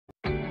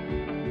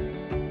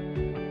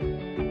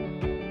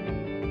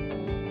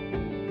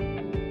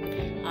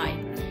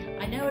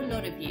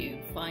lot of you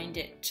find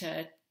it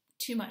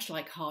too much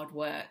like hard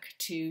work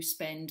to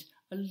spend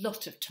a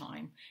lot of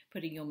time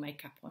putting your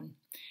makeup on.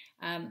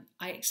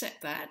 I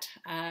accept that.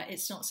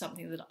 It's not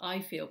something that I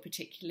feel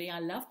particularly. I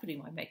love putting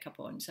my makeup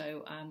on,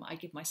 so I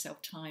give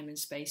myself time and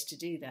space to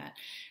do that.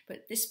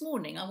 But this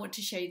morning I want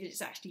to show you that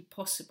it's actually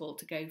possible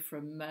to go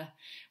from,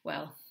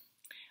 well,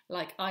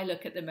 like I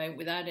look at the moment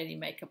without any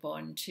makeup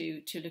on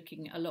to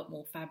looking a lot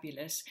more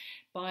fabulous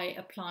by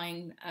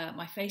applying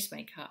my face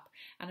makeup.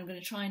 And I'm going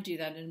to try and do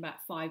that in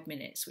about 5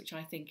 minutes, which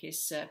I think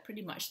is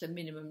pretty much the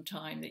minimum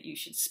time that you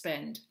should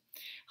spend.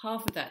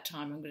 Half of that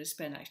time I'm going to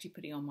spend actually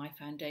putting on my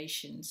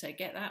foundation, so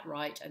get that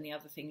right, and the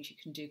other things you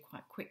can do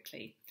quite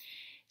quickly.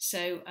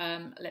 So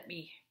let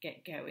me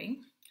get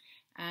going,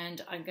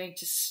 and I'm going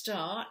to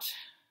start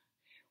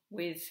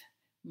with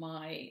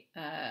my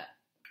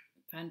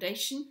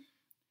foundation,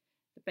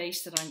 the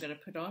base that I'm going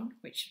to put on,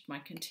 which is my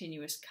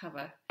continuous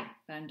cover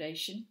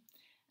foundation,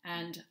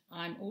 and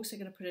I'm also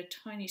going to put a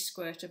tiny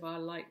squirt of our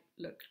Light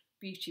Look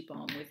Beauty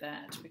Balm with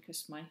that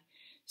because my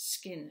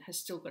skin has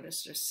still got a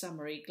sort of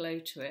summery glow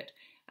to it.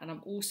 And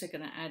I'm also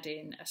going to add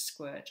in a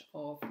squirt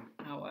of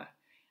our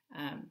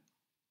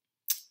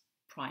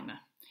primer.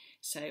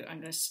 So I'm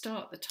going to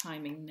start the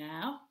timing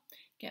now,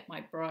 get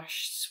my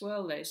brush,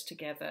 swirl those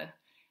together,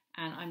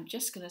 and I'm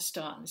just going to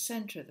start in the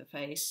centre of the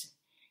face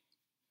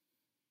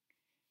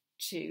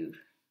to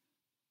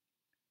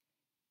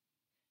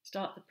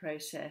start the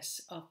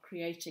process of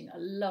creating a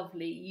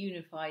lovely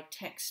unified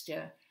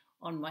texture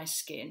on my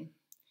skin.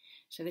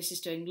 So this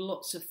is doing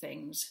lots of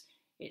things.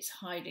 It's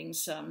hiding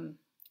some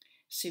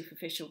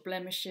superficial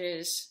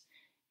blemishes.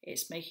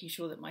 It's making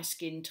sure that my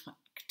skin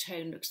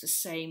tone looks the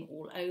same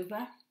all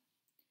over.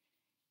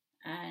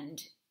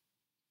 And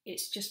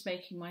it's just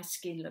making my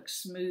skin look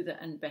smoother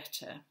and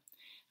better.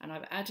 And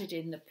I've added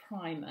in the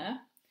primer,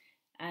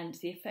 and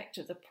the effect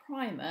of the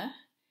primer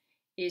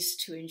is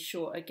to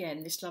ensure,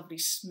 again, this lovely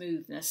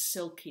smoothness,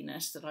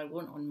 silkiness that I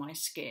want on my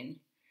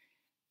skin.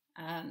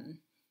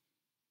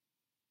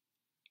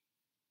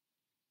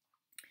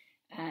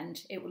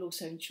 And it will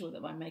also ensure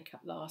that my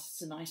makeup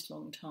lasts a nice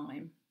long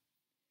time.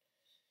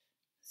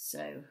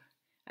 So,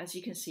 as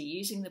you can see,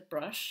 using the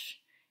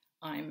brush,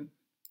 I'm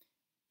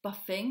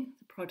buffing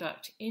the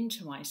product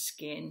into my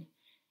skin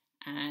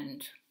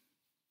and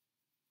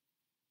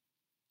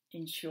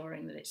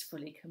ensuring that it's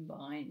fully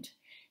combined.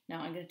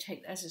 Now I'm going to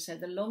take, as I said,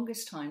 the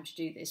longest time to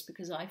do this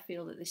because I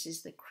feel that this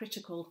is the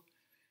critical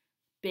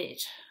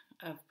bit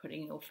of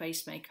putting your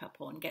face makeup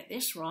on. Get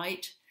this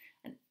right,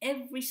 and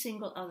every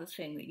single other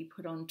thing that you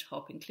put on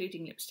top,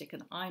 including lipstick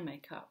and eye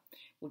makeup,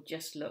 will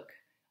just look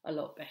a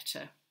lot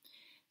better.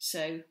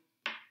 So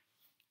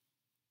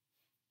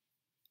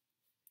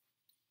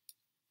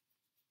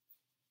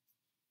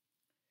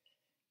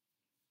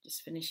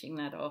just finishing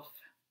that off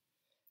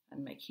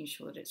and making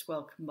sure that it's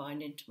well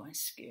combined into my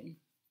skin.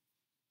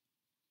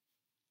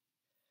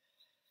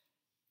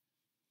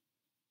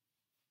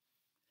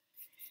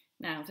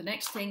 Now the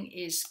next thing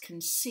is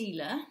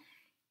concealer.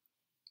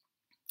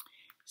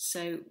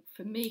 So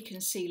for me,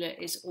 concealer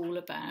is all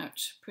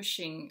about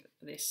pushing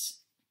this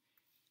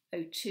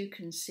O2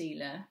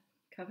 concealer,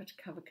 cover to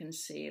cover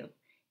conceal,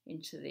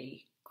 into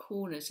the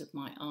corners of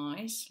my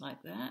eyes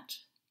like that.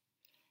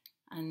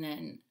 And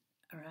then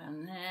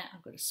around there,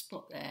 I've got a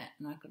spot there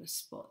and I've got a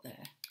spot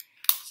there.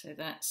 So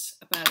that's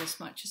about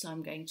as much as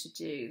I'm going to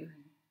do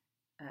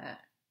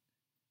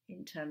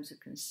in terms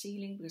of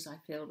concealing, because I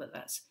feel that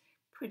that's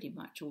pretty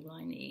much all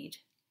I need.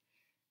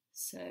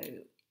 So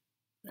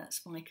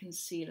that's my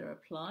concealer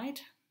applied.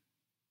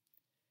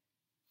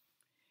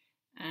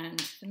 And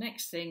the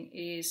next thing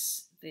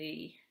is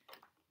the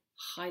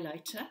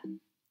highlighter.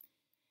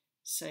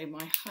 So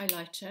my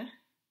highlighter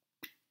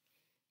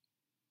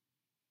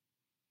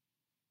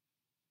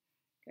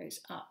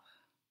goes up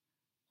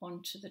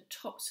onto the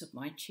tops of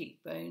my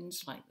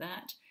cheekbones like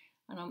that.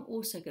 And I'm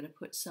also going to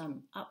put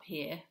some up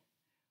here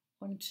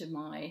onto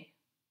my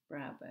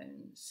brow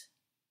bones.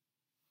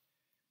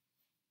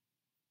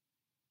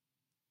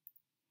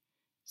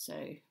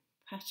 So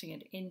patting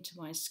it into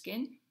my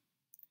skin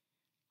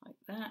like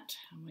that.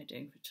 How am I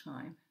doing for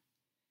time?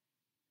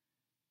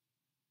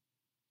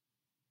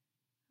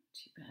 Not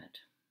too bad.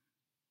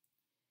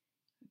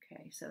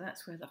 Okay, so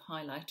that's where the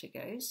highlighter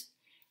goes.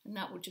 And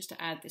that will just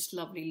add this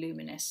lovely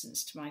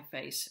luminescence to my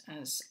face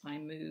as I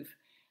move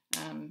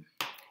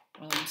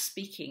while I'm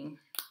speaking.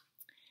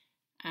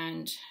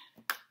 And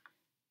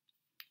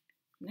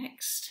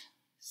next,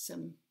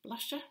 some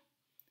blusher.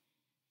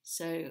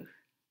 So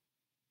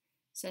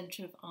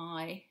centre of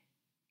eye,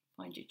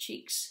 find your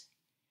cheeks,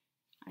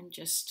 and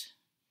just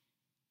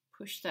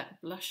push that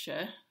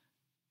blusher,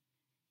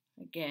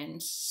 again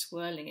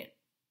swirling it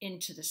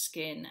into the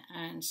skin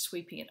and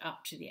sweeping it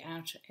up to the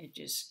outer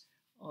edges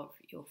of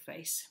your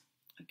face.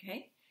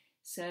 Okay,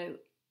 so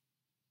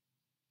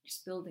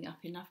just building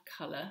up enough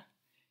colour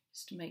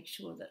just to make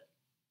sure that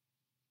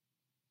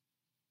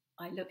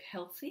I look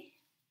healthy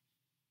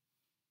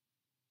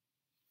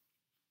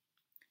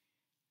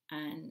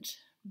and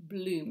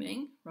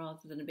blooming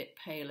rather than a bit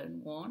pale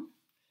and wan.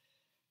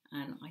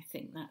 And I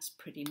think that's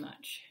pretty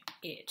much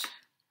it.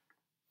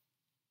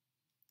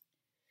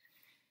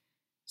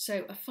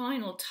 So a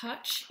final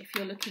touch, if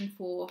you're looking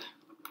for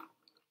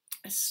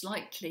a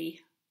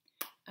slightly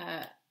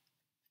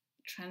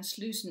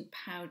translucent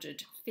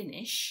powdered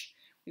finish,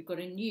 we've got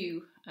a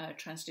new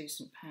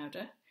translucent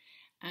powder,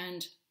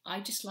 and I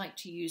just like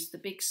to use the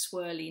big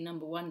swirly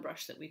 #1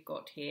 brush that we've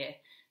got here,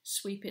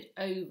 sweep it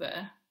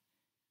over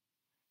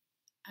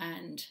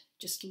and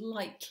just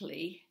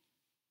lightly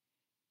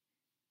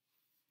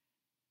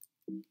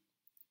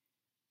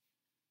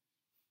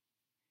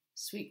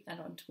sweep that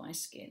onto my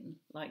skin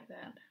like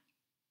that.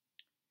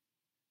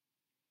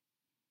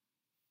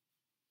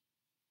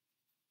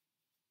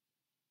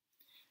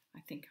 I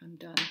think I'm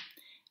done.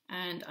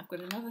 And I've got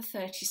another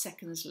 30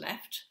 seconds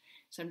left.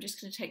 So I'm just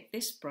going to take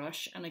this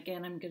brush, and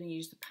again I'm going to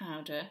use the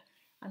powder,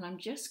 and I'm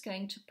just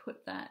going to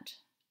put that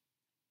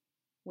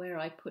where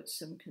I put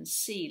some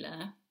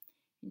concealer,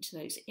 into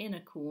those inner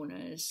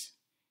corners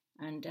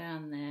and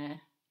down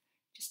there,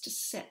 just to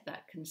set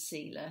that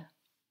concealer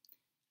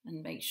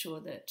and make sure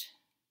that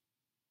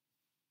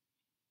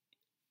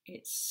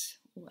it's,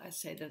 well, I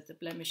say that the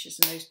blemishes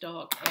and those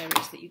dark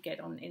areas that you get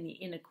on in the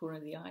inner corner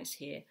of the eyes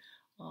here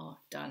are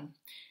done.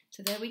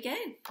 So there we go.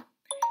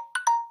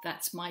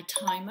 That's my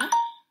timer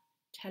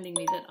telling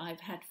me that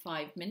I've had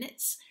 5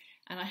 minutes,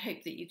 and I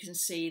hope that you can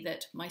see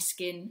that my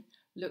skin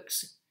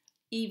looks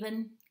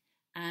even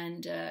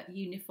and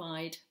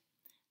unified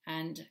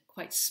and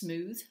quite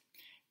smooth.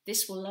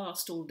 This will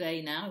last all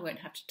day now. I won't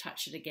have to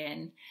touch it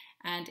again,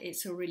 and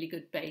it's a really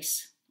good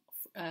base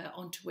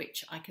onto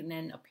which I can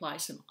then apply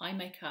some eye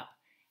makeup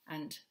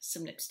and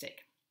some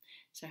lipstick.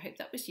 So I hope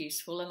that was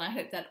useful, and I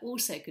hope that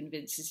also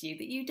convinces you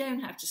that you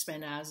don't have to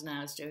spend hours and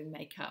hours doing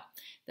makeup,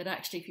 that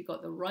actually if you've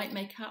got the right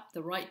makeup,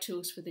 the right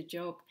tools for the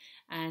job,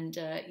 and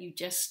you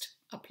just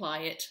apply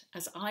it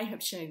as I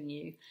have shown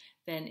you,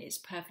 then it's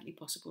perfectly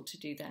possible to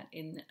do that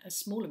in a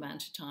small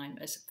amount of time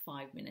as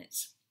 5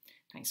 minutes.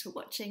 Thanks for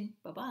watching.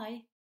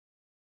 Bye-bye.